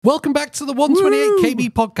Welcome back to the 128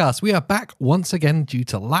 KB podcast. We are back once again due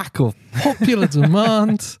to lack of popular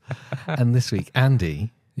demand. And this week,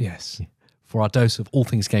 Andy. Yes. For our dose of all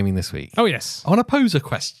things gaming this week. Oh, yes. I want to pose a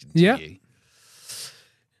question to you.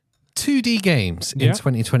 2D games in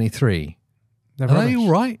 2023. They're Are they all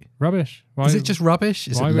right? Rubbish. Why, Is it just rubbish?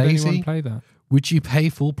 Is it why would lazy? anyone play that? Would you pay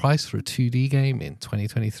full price for a 2D game in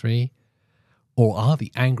 2023? Or are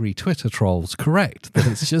the angry Twitter trolls correct that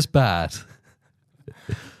it's just bad?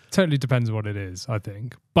 Totally depends what it is, I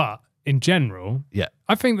think. But in general, Yeah.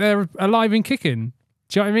 I think they're alive and kicking.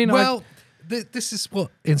 Do you know what I mean? Well, this is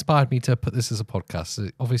what inspired me to put this as a podcast. So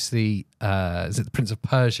obviously, is it the Prince of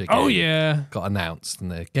Persia game? Oh, yeah. Got announced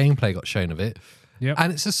and the gameplay got shown of it. Yep.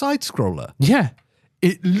 And it's a side scroller. Yeah.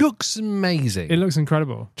 It looks amazing. It looks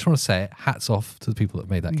incredible. Just want to say it. Hats off to the people that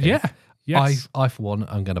made that game. Yeah. Yes. I for one,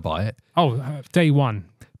 I'm going to buy it. Oh, day one.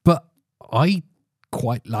 But I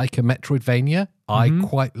quite like a Metroidvania. I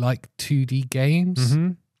quite like 2D games.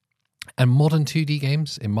 And modern 2D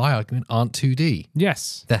games, in my argument, aren't 2D.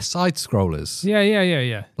 Yes. They're side scrollers.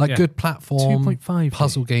 Yeah. Like good platform 2.5D.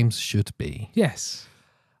 puzzle games should be. Yes.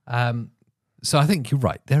 So I think you're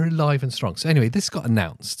right. They're alive and strong. So anyway, this got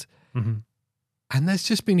announced. And there's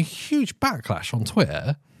just been a huge backlash on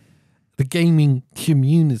Twitter. The gaming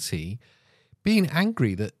community being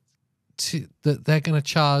angry that they're going to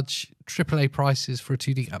charge AAA prices for a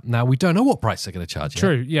 2D game. Now, we don't know what price they're going to charge.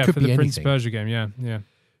 True. Yeah, Could for be the Prince of anything. Persia game. Yeah.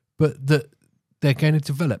 But that they're going to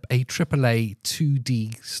develop a AAA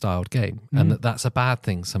 2D styled game, and that's a bad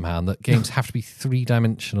thing somehow, and that games have to be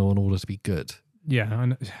three-dimensional in order to be good. Yeah.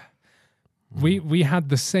 And we had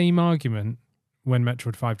the same argument when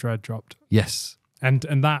Metroid 5 Dread dropped. Yes. And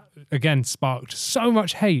that, again, sparked so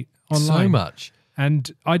much hate online. So much.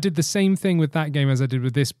 And I did the same thing with that game as I did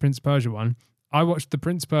with this Prince of Persia one. I watched the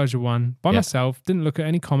Prince of Persia one by myself, didn't look at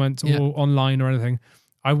any comments or online or anything.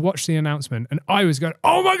 I watched the announcement and I was going,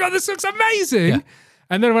 oh my God, this looks amazing. Yeah.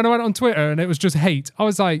 And then when I went on Twitter and it was just hate, I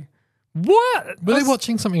was like, what? Were they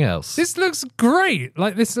watching something else? This looks great.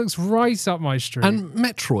 Like, this looks right up my street. And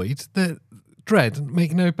Metroid, the Dread,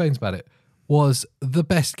 make no bones about it, was the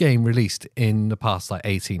best game released in the past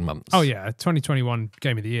 18 months. Oh yeah, 2021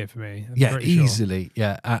 game of the year for me. I'm yeah, pretty easily.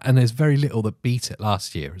 Sure. Yeah, and there's very little that beat it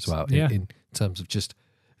last year as well in terms of just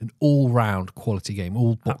an all-round quality game,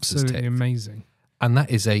 all boxes Absolutely ticked. amazing. And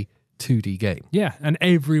that is a 2D game. Yeah, and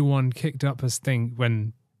everyone kicked up a stink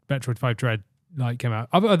when Metroid 5 Dread came out.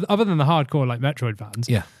 Other than the hardcore Metroid fans.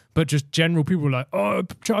 Yeah. But just general people were like, oh,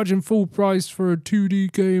 charging full price for a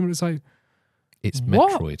 2D game. And it's like, it's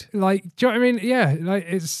what? Metroid. Do you know what I mean? Yeah,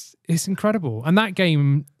 it's incredible. And that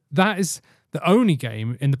game, that is the only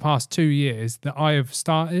game in the past 2 years that I have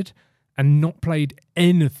started and not played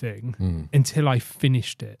anything until I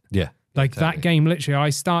finished it. Yeah. That game, literally, I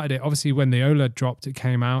started it, obviously, when the OLED dropped, it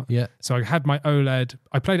came out. Yeah. So I had my OLED.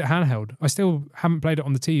 I played it handheld. I still haven't played it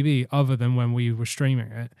on the TV other than when we were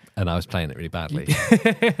streaming it. And I was playing it really badly.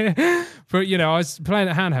 But, I was playing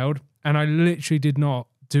it handheld and I literally did not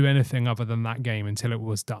do anything other than that game until it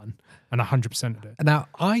was done. And 100%ed it. Now,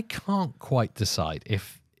 I can't quite decide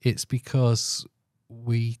if it's because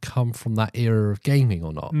we come from that era of gaming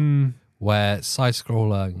or not, where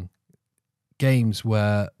side-scrolling games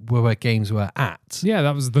were where games were at. Yeah,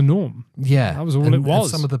 that was the norm. Yeah. That was all it was.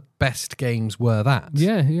 And some of the best games were that.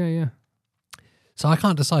 Yeah. So I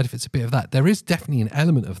can't decide if it's a bit of that. There is definitely an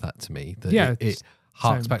element of that to me. That it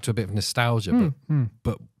harks back to a bit of nostalgia,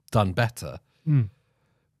 but done better.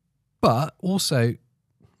 But also,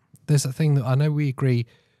 there's a thing that I know we agree,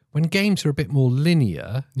 when games are a bit more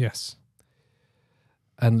linear... Yes.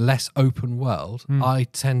 and less open world, I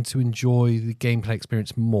tend to enjoy the gameplay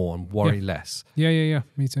experience more and worry less. Yeah.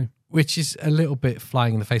 Me too. Which is a little bit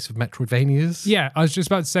flying in the face of Metroidvanias. Yeah, I was just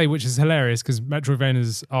about to say, which is hilarious because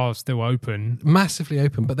Metroidvanias are still open. Massively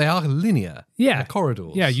open, but they are linear. Yeah. They're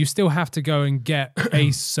corridors. Yeah, you still have to go and get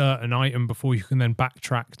a certain item before you can then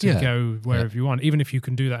backtrack to go wherever you want. Even if you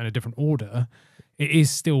can do that in a different order, it is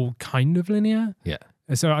still kind of linear. Yeah.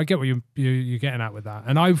 So I get what you're getting at with that.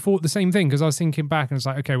 And I thought the same thing because I was thinking back and it's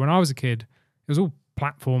like, okay, when I was a kid, it was all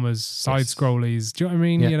platformers, side-scrollies. Do you know what I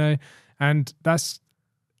mean? Yeah. And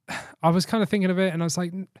I was kind of thinking of it and I was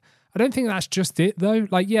like, I don't think that's just it though.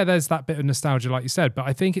 There's that bit of nostalgia like you said, but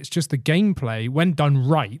I think it's just the gameplay, when done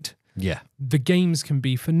right, the games can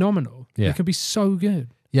be phenomenal. Yeah. It can be so good.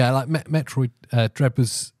 Yeah, like Metroid Dread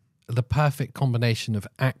was the perfect combination of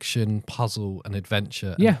action, puzzle, and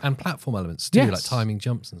adventure, and platform elements too, like timing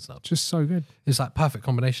jumps and stuff. Just so good. It's that perfect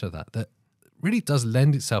combination of that really does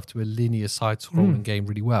lend itself to a linear side-scrolling game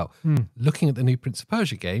really well. Looking at the new Prince of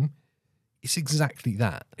Persia game, it's exactly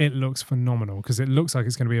that. It looks phenomenal because it looks like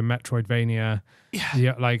it's going to be a Metroidvania.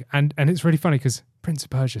 Yeah. Like, and it's really funny because Prince of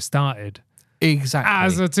Persia started Exactly.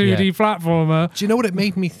 as a 2D platformer. Do you know what it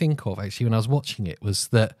made me think of, actually, when I was watching it, was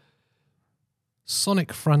that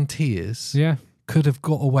Sonic Frontiers could have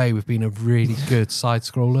got away with being a really good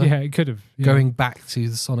side-scroller. Yeah, it could have. Yeah. Going back to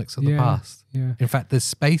the Sonics of the past. Yeah. In fact, there's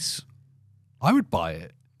space. I would buy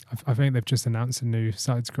it. I think they've just announced a new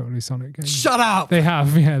side-scrolling Sonic game. Shut up! They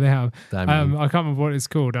have, yeah, they have. Damn you. I can't remember what it's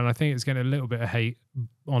called, and I think it's getting a little bit of hate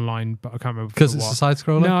online, but I can't remember Because it's a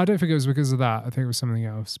side-scroller? No, I don't think it was because of that. I think it was something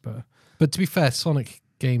else. But to be fair, Sonic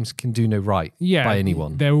games can do no right by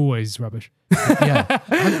anyone. They're always rubbish. Yeah,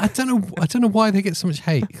 I don't know why they get so much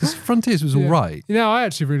hate, because Frontiers was all right. You know, I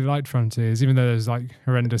actually really liked Frontiers, even though there's like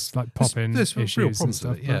horrendous like pop-in there's issues real and problems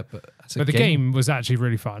stuff. with it, but the game was actually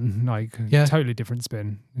really fun. Like, totally different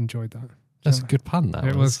spin. Enjoyed that. That's a good pun. That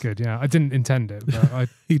it was good. Yeah, I didn't intend it, but I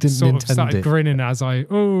he didn't sort of intend started it. grinning as I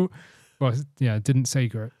didn't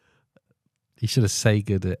Sega it. You should have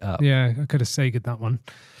Sega'd it up. Yeah, I could have Sega'd that one.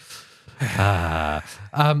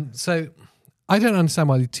 So I don't understand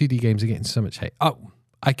why the 2D games are getting so much hate. Oh,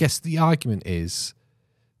 I guess the argument is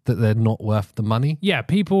that they're not worth the money. Yeah,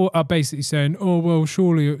 people are basically saying, oh, well,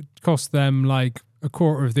 surely it cost them like a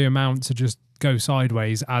quarter of the amount to just go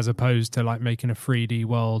sideways as opposed to like making a 3D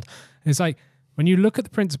world. And it's like, when you look at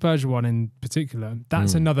the Prince of Persia one in particular,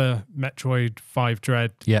 that's another Metroid 5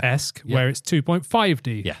 Dread-esque where it's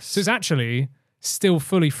 2.5D. Yes. So it's actually still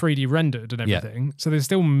fully 3D rendered and everything. Yeah. So they're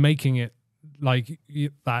still making it like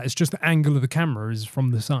that. It's just the angle of the camera is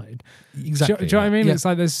from the side. Exactly. Do you know what I mean? Yeah. It's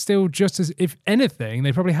like there's still just as, if anything,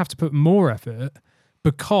 they probably have to put more effort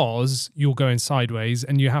because you're going sideways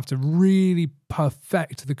and you have to really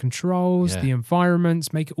perfect the controls, the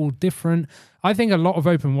environments, make it all different. I think a lot of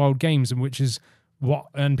open world games, which is what,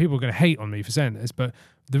 and people are going to hate on me for saying this, but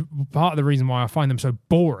the part of the reason why I find them so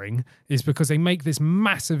boring is because they make this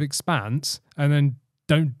massive expanse and then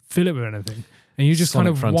don't fill it with anything. And you're just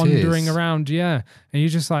Sonic kind of Frontiers. wandering around, and you're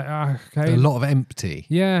just like, okay. A lot of empty.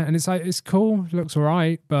 Yeah, and it's like, it's cool, it looks all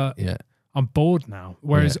right, but I'm bored now.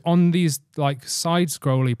 Whereas on these like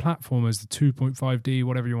side-scrolly platformers, the 2.5D,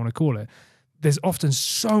 whatever you want to call it, there's often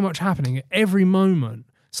so much happening at every moment.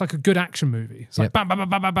 It's like a good action movie. It's like bam, bam, bam,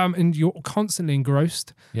 bam, bam, bam, and you're constantly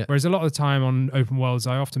engrossed. Yep. Whereas a lot of the time on open worlds,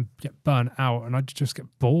 I often get burnt out and I just get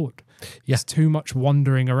bored. Yeah. It's too much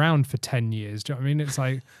wandering around for 10 years. Do you know what I mean? It's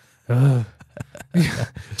like,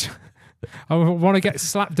 I want to get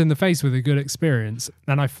slapped in the face with a good experience.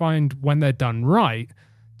 And I find when they're done right,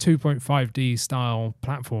 2.5D style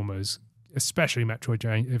platformers, especially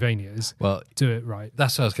Metroidvanias, do it right.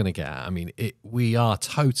 That's what I was going to get at. I mean, we are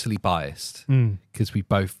totally biased because we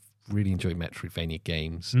both really enjoy Metroidvania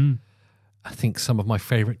games. I think some of my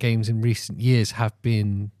favourite games in recent years have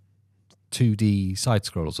been 2D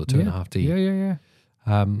side-scrollers or 2.5D.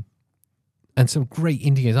 Yeah. And some great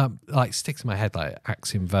indie games. Like, sticks in my head, like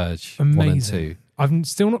Axiom Verge Amazing. 1 and 2. I've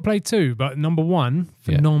still not played 2, but number 1,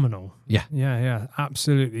 phenomenal. Yeah.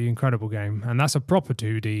 Absolutely incredible game. And that's a proper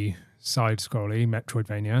 2D side-scrolling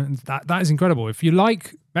Metroidvania. And that is incredible. If you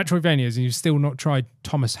like Metroidvanias and you've still not tried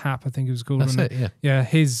Thomas Happ, I think it was called. That's it, yeah. Yeah,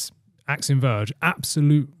 his Axiom Verge,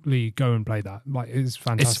 absolutely go and play that. Like, it's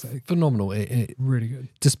fantastic. It's phenomenal. It really good.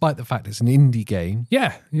 Despite the fact it's an indie game.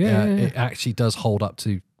 Yeah. It actually does hold up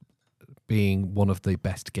to being one of the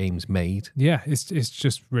best games made. Yeah, it's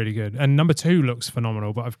just really good. And number 2 looks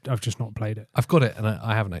phenomenal, but I've just not played it. I've got it, and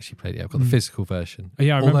I haven't actually played it. I've got the physical version.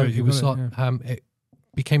 Yeah, I remember. Although it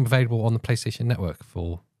became available on the PlayStation Network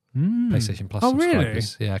for PlayStation Plus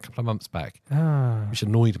subscribers. Really? Yeah, a couple of months back, which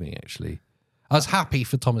annoyed me actually. I was happy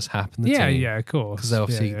for Thomas Happ and the team. Yeah, of course. Because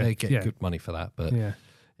obviously they get good money for that, but. Yeah,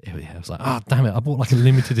 I was like, damn it, I bought like a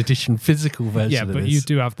limited edition physical version. Yeah, but you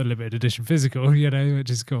do have the limited edition physical, which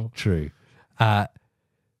is cool. True.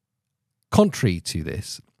 Contrary to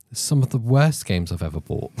this, some of the worst games I've ever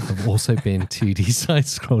bought have also been 2D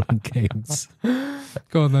side-scrolling games.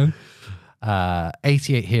 Go on then.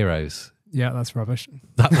 88 Heroes. Yeah, that's rubbish.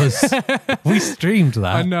 That was... we streamed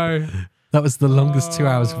that. I know. That was the longest 2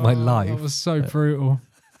 hours of my life. That was so brutal.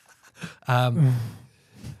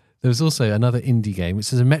 There was also another indie game,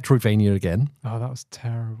 which is a Metroidvania again. Oh, that was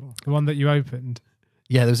terrible. The one that you opened.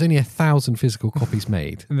 Yeah, there was only 1,000 physical copies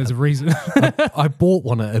made. And there's a reason. I bought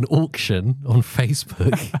one at an auction on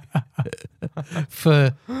Facebook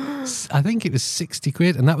for, I think it was 60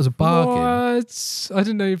 quid, and that was a bargain. What? I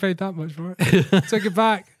didn't know you paid that much for it. Take it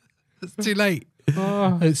back. It's too late.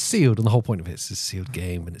 Oh. It's sealed, and the whole point of it is a sealed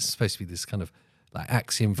game, and it's supposed to be this kind of like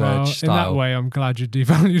Axiom Verge style. In that way, I'm glad you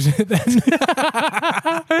devalued it then.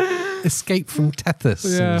 Escape from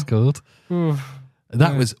Tethys, it was called.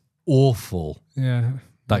 That was awful. Yeah.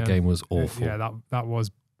 That game was awful. Yeah,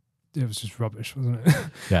 it was just rubbish, wasn't it?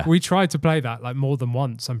 Yeah. We tried to play that like more than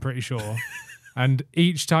once, I'm pretty sure. And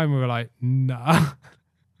each time we were like, nah.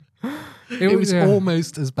 It was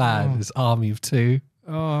almost as bad as Army of Two.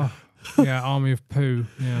 Oh, yeah, Army of Poo.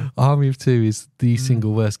 Yeah. Army of Two is the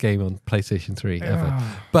single worst game on PlayStation 3 ever.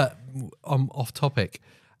 But I'm off topic.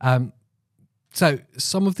 So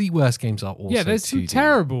some of the worst games are also there's 2D. some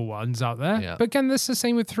terrible ones out there. Yeah. But again, this is the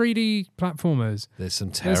same with 3D platformers. There's some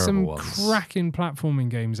There's terrible some ones. cracking platforming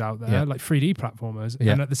games out there, like 3D platformers.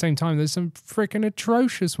 Yeah. And at the same time, there's some freaking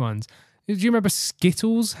atrocious ones. Do you remember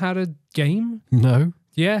Skittles had a game? No.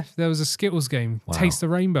 Yeah, there was a Skittles game, Wow. Taste the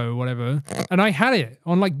Rainbow or whatever. And I had it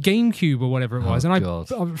on like GameCube or whatever it was. And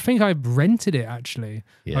God. I think I rented it actually.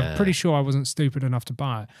 Yeah. I'm pretty sure I wasn't stupid enough to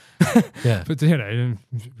buy it. Yeah. But, you know,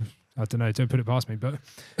 I don't know, don't put it past me. But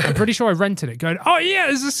I'm pretty sure I rented it going, oh, yeah,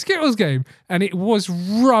 there's a Skittles game. And it was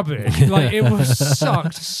rubbish. Like, it was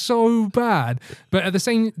sucked so bad. But at the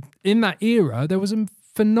same, in that era, there was some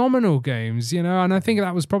phenomenal games, you know, and I think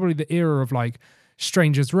that was probably the era of like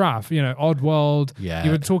Stranger's Wrath, you know, Oddworld. Yeah.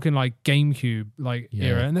 You were talking like GameCube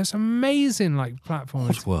era, and there's amazing like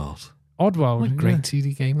platforms. Oddworld. What a great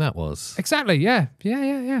 2D game that was. Exactly, yeah.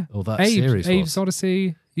 Or that series Abe's was.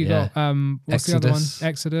 Odyssey. You got what's the other one?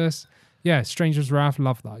 Exodus. Yeah, Stranger's Wrath,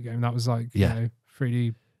 loved that game. That was like you know,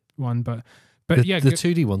 3D one, but the, yeah, the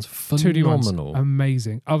 2D one's phenomenal. 2D one's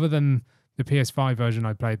amazing. Other than the PS5 version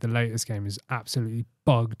I played, the latest game is absolutely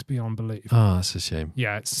bugged beyond belief. Oh, that's a shame.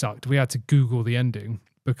 Yeah, it sucked. We had to Google the ending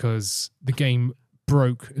because the game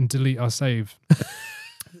broke and delete our save.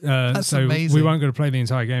 That's so amazing. we weren't going to play the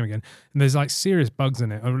entire game again. And there's like serious bugs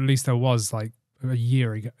in it, or at least there was like a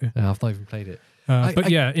year ago. Yeah, I've not even played it. But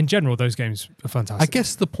yeah, in general, those games are fantastic. I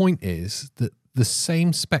guess the point is that the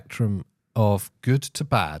same spectrum of good to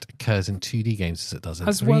bad occurs in 2D games as it does in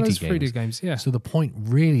as 3D well as games. 3D games, yeah. So the point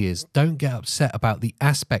really is, don't get upset about the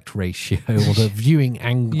aspect ratio or the viewing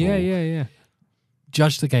angle. Yeah.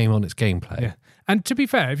 Judge the game on its gameplay. Yeah. And to be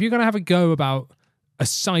fair, if you're going to have a go about a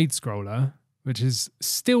side scroller, which is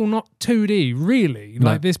still not 2D, really,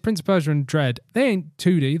 No. like this Prince of Persia and Dread, they ain't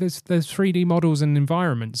 2D. There's 3D models and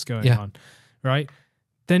environments going on, right?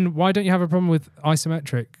 Then why don't you have a problem with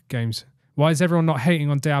isometric games? Why is everyone not hating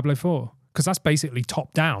on Diablo 4? Because that's basically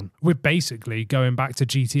top down. We're basically going back to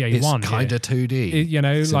GTA It's 1. kind of 2D. You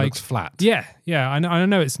know, it like looks flat. Yeah. I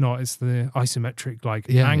know it's not. It's the isometric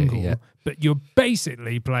angle, but you're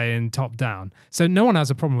basically playing top down. So no one has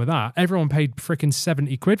a problem with that. Everyone paid freaking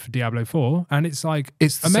 70 quid for Diablo 4, and it's like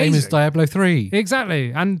It's the amazing. same as Diablo 3.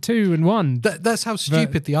 Exactly, and 2 and 1. That's how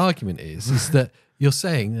stupid the argument is that you're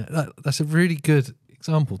saying that's a really good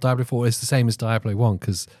example. Diablo 4 is the same as Diablo 1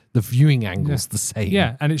 because the viewing angle's the same.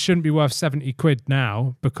 Yeah, and it shouldn't be worth 70 quid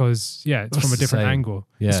now because it's from a different angle.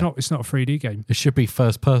 Yeah. It's not a 3D game. It should be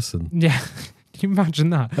first person. Yeah. Can you imagine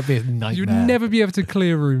that? That'd be a nightmare. You'd never be able to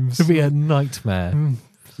clear rooms. It'd be a nightmare.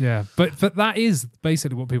 Yeah, but that is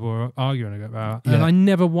basically what people are arguing about. Yeah. And I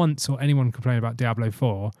never once saw anyone complain about Diablo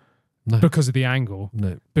 4 because of the angle.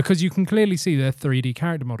 No. Because you can clearly see they're 3D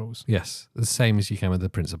character models. Yes, the same as you can with the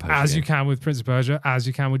Prince of Persia. As you game. can with Prince of Persia, as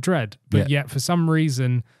you can with Dread. But yet, for some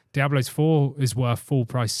reason, Diablo 4 is worth full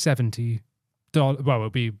price $70. Well, it'll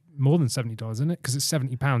be more than $70, isn't it? Because it's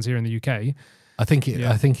 £70 here in the UK. I think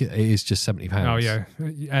it is just £70. Oh, yeah.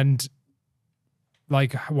 And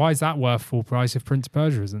like, why is that worth full price if Prince of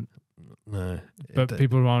Persia isn't? No. But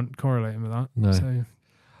people aren't correlating with that. No. So,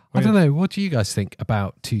 I don't know. What do you guys think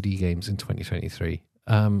about 2D games in 2023?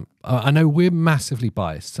 I know we're massively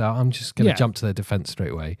biased, so I'm just going to jump to their defense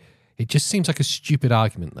straight away. It just seems like a stupid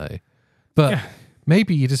argument, though. But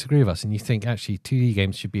maybe you disagree with us and you think actually 2D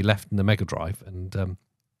games should be left in the Mega Drive. And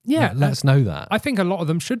let us know that. I think a lot of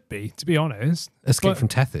them should be, to be honest. Escape from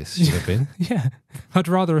Tethys should have been. Yeah, I'd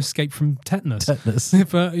rather escape from tetanus.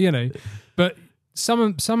 But but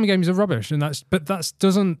some games are rubbish, and that's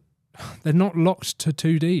doesn't. They're not locked to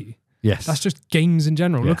 2D. Yes, that's just games in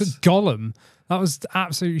general. Yes. Look at Gollum. That was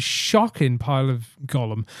absolutely shocking pile of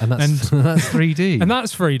Gollum, and that's 3D, and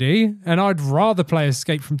that's 3D. And I'd rather play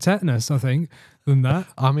Escape from Tetanus, I think, than that.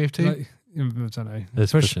 Army of Two. I don't know.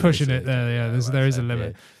 There's pushing it there. Yeah, there is a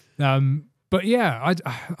limit. But yeah,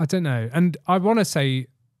 I don't know. And I want to say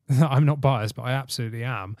that I'm not biased, but I absolutely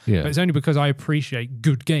am. Yeah. But it's only because I appreciate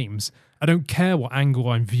good games. I don't care what angle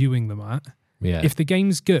I'm viewing them at. Yeah. If the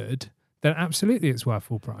game's good, then absolutely it's worth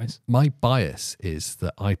full price. My bias is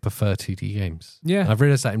that I prefer 2D games. Yeah. And I've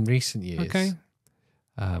realised that in recent years. Okay.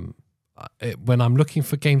 When I'm looking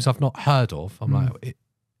for games I've not heard of, I'm like,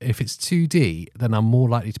 if it's 2D, then I'm more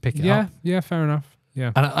likely to pick it up. Yeah, fair enough.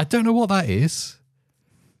 Yeah. And I don't know what that is.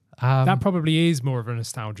 That probably is more of a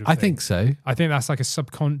nostalgia thing. I think so. I think that's like a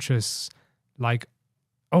subconscious, like,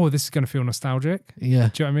 oh, this is going to feel nostalgic. Yeah.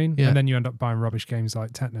 Do you know what I mean? Yeah. And then you end up buying rubbish games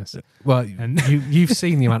like Tetris. Well, And you've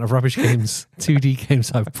seen the amount of rubbish games, 2D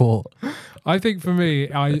games I've bought. I think for me,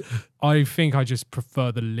 I think I just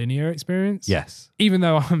prefer the linear experience. Yes. Even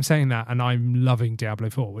though I'm saying that and I'm loving Diablo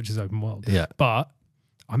 4, which is open world. Yeah. But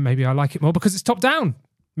maybe I like it more because it's top down.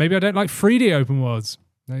 Maybe I don't like 3D open worlds.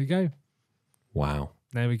 There you go. Wow.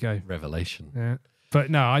 There we go. Revelation. Yeah. But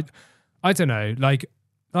no, I don't know.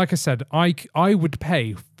 Like I said, I would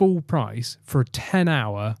pay full price for a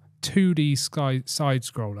 10-hour 2D side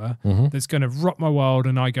scroller that's going to rock my world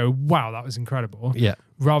and I go, wow, that was incredible. Yeah.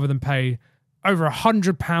 Rather than pay over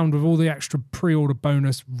 £100 with all the extra pre-order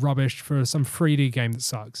bonus rubbish for some 3D game that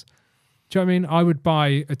sucks. Do you know what I mean? I would buy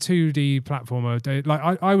a 2D platformer.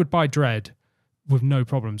 Like I would buy Dread with no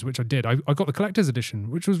problems, which I did. I got the collector's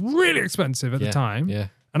edition, which was really expensive at the time. Yeah.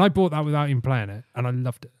 And I bought that without even playing it, and I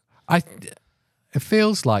loved it. It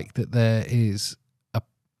feels like that there is a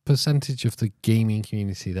percentage of the gaming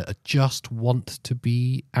community that just want to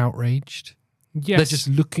be outraged. Yes. They're just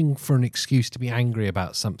looking for an excuse to be angry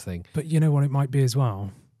about something. But you know what it might be as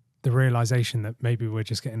well? The realization that maybe we're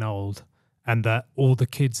just getting old and that all the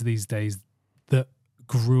kids these days that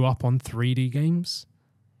grew up on 3D games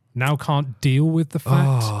now can't deal with the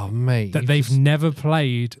fact that they've never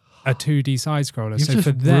played a 2D side scroller. You've so just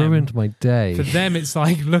for them, ruined my day. For them, it's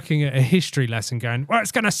like looking at a history lesson going, well,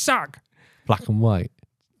 it's going to suck. Black and white.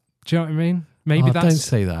 Do you know what I mean? Maybe don't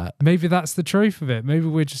say that. Maybe that's the truth of it. Maybe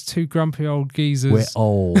we're just two grumpy old geezers. We're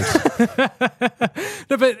old.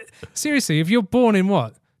 No, but seriously, if you're born in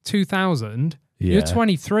what, 2000, you're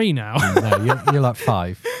 23 now. No, you're like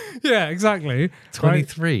 5. Yeah, exactly.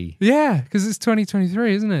 23. Right? Yeah, because it's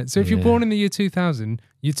 2023, isn't it? So if you're born in the year 2000,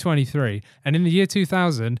 you're 23. And in the year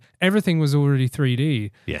 2000, everything was already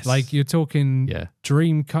 3D. Yes. Like you're talking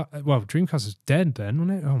Dreamcast. Well, Dreamcast was dead then,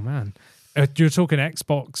 wasn't it? Oh, man. You're talking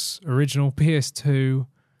Xbox, original, PS2.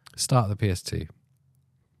 Start of the PS2.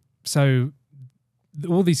 So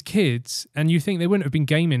all these kids, and you think they wouldn't have been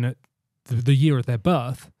gaming at the year of their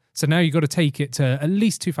birth. So now you've got to take it to at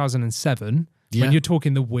least 2007 when you're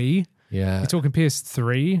talking the Wii. Yeah. You're talking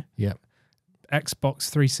PS3. Yep. Xbox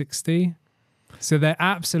 360. So they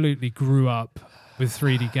absolutely grew up with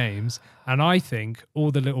 3D games. And I think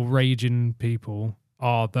all the little raging people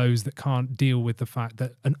are those that can't deal with the fact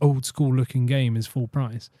that an old school looking game is full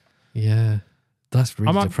price. Yeah. That's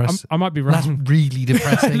really depressing. I might be wrong. That's really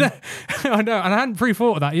depressing. I know. And I hadn't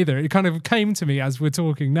pre-thought of that either. It kind of came to me as we're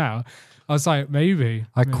talking now. I was like, maybe.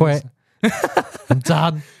 I quit. I'm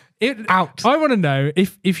done. Out. I want to know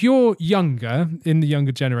if you're younger, in the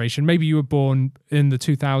younger generation, maybe you were born in the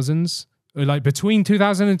 2000s, or like between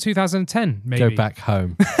 2000 and 2010, maybe. Go back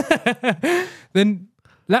home. Then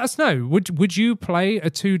let us know. Would you play a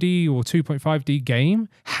 2D or 2.5D game?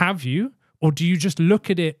 Have you? Or do you just look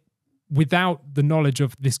at it without the knowledge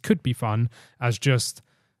of this could be fun as just,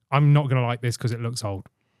 I'm not going to like this because it looks old?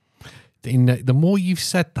 The more you've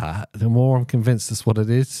said that, the more I'm convinced that's what it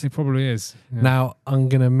is. It probably is. Yeah. Now, I'm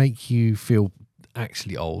going to make you feel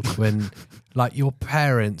actually old when like your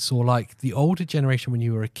parents or like the older generation when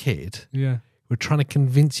you were a kid were trying to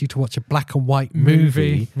convince you to watch a black and white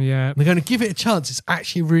movie. Yeah. And they're going to give it a chance. It's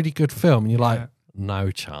actually a really good film. And you're like,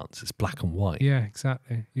 no chance. It's black and white. Yeah,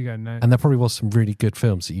 exactly. You go, no. And there probably was some really good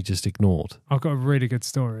films that you just ignored. I've got a really good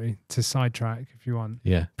story to sidetrack if you want.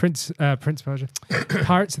 Yeah. Prince Persia.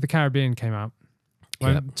 Pirates of the Caribbean came out.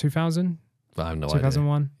 When? 2000? I have no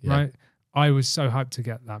 2001, idea. right? I was so hyped to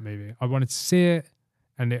get that movie. I wanted to see it,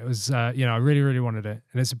 and it was, I really, really wanted it.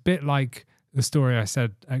 And it's a bit like the story I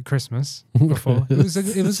said at Christmas before. It was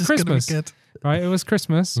Christmas, right? It was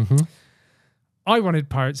Christmas. Mm-hmm. I wanted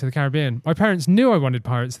Pirates of the Caribbean. My parents knew I wanted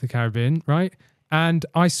Pirates of the Caribbean, right? And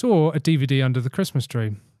I saw a DVD under the Christmas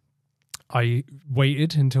tree. I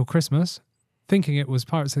waited until Christmas, thinking it was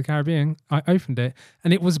Pirates of the Caribbean. I opened it,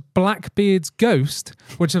 and it was Blackbeard's Ghost,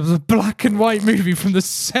 which was a black and white movie from the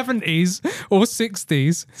 70s or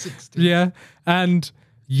 60s. Yeah. And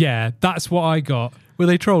yeah, that's what I got. Were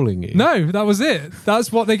they trolling you? No, that was it.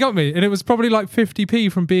 That's what they got me. And it was probably like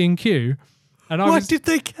 50p from B&Q. And Why did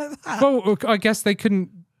they get that? Well, I guess they couldn't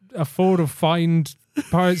afford or find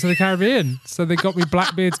Pirates of the Caribbean, so they got me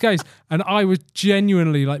Blackbeard's Ghost, and I was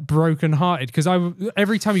genuinely like broken-hearted because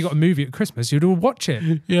every time you got a movie at Christmas, you'd all watch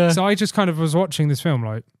it. Yeah. So I just kind of was watching this film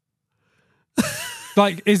like,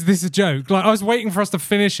 is this a joke? Like, I was waiting for us to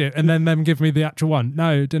finish it and then them give me the actual one.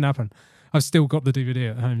 No, it didn't happen. I've still got the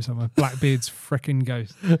DVD at home somewhere. Blackbeard's frickin'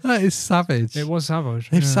 Ghost. That is savage. It was savage.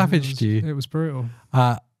 They've savaged you. It was brutal.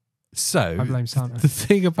 So I blame Santa. the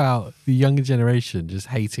thing about the younger generation just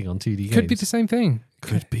hating on 2D games Could be the same thing.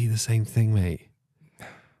 could be the same thing, mate.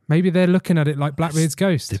 Maybe they're looking at it like Blackbeard's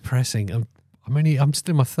Ghost. Depressing. I'm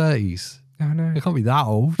still in my 30s. I know. I can't be that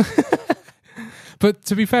old. But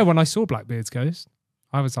to be fair, when I saw Blackbeard's Ghost,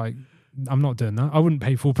 I was like, I'm not doing that. I wouldn't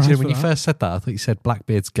pay full price When for you that. first said that, I thought you said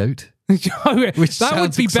Blackbeard's goat. Which That would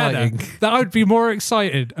sounds be exciting. better. That I would be more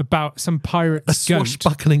excited about some A pirate's goat.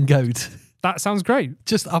 swashbuckling goat. That sounds great.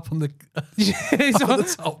 Just up on the, It's up on on-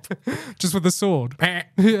 the top. just with a sword.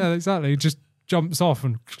 Yeah, exactly. Just jumps off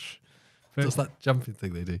and That's that jumping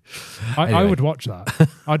thing they do. I Anyway. would watch that.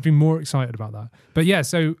 I'd be more excited about that. But yeah,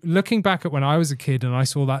 so looking back at when I was a kid and I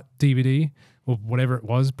saw that DVD or whatever it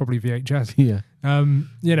was, probably VHS. Yeah.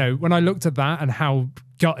 You know, when I looked at that and how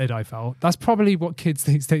gutted I felt, that's probably what kids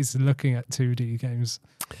these days are looking at 2D games.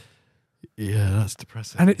 Yeah, that's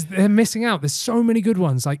depressing. And they're missing out. There's so many good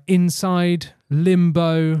ones like Inside,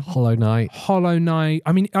 Limbo, Hollow Knight, Hollow Knight.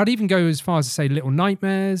 I mean, I'd even go as far as to say Little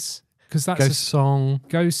Nightmares because that's Ghost Song,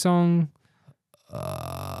 Ghost Song,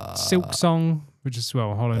 Silk Song, which is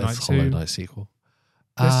Hollow Knight 2. Hollow Knight sequel.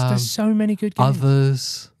 There's so many good games.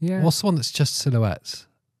 Others. Yeah. What's the one that's just silhouettes?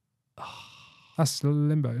 That's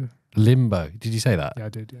Limbo. Limbo. Did you say that? Yeah, I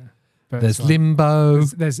did. Yeah. But There's it's like- Limbo,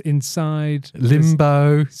 There's Inside.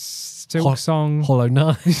 Limbo, There's Silk Song. Hollow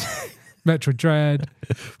Knight, Metroid Dread.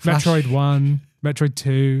 Flash- Metroid 1. Metroid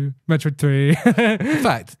 2. Metroid 3. In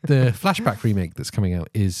fact, the Flashback remake that's coming out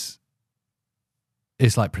is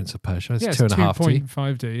like Prince of Persia. It's 2.5D.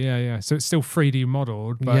 2.5D. Yeah. So it's still 3D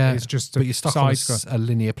modeled, but Yeah, it's just But you're stuck on side a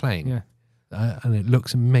linear plane. Yeah. And it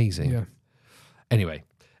looks amazing. Yeah. Anyway,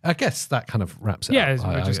 I guess that kind of wraps it Yeah, up.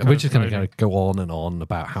 we're just We're kind just of going to moaning. go on and on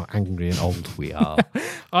about how angry and old we are.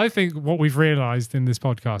 I think what we've realised in this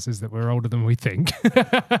podcast is that we're older than we think.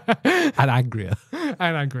 And angrier.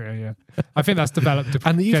 And angrier, yeah. I think that's developed.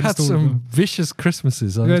 And that you've had against all of some them. vicious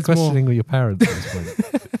Christmases. I'm There's questioning with your parents at this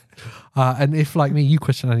point. And if, like me, you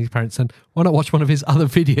question Andy's parents, then why not watch one of his other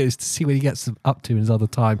videos to see what he gets up to in his other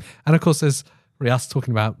time? And of course, there's us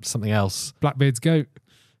talking about something else. Blackbeard's goat.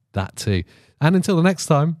 That too. And until the next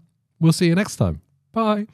time, we'll see you next time. Bye.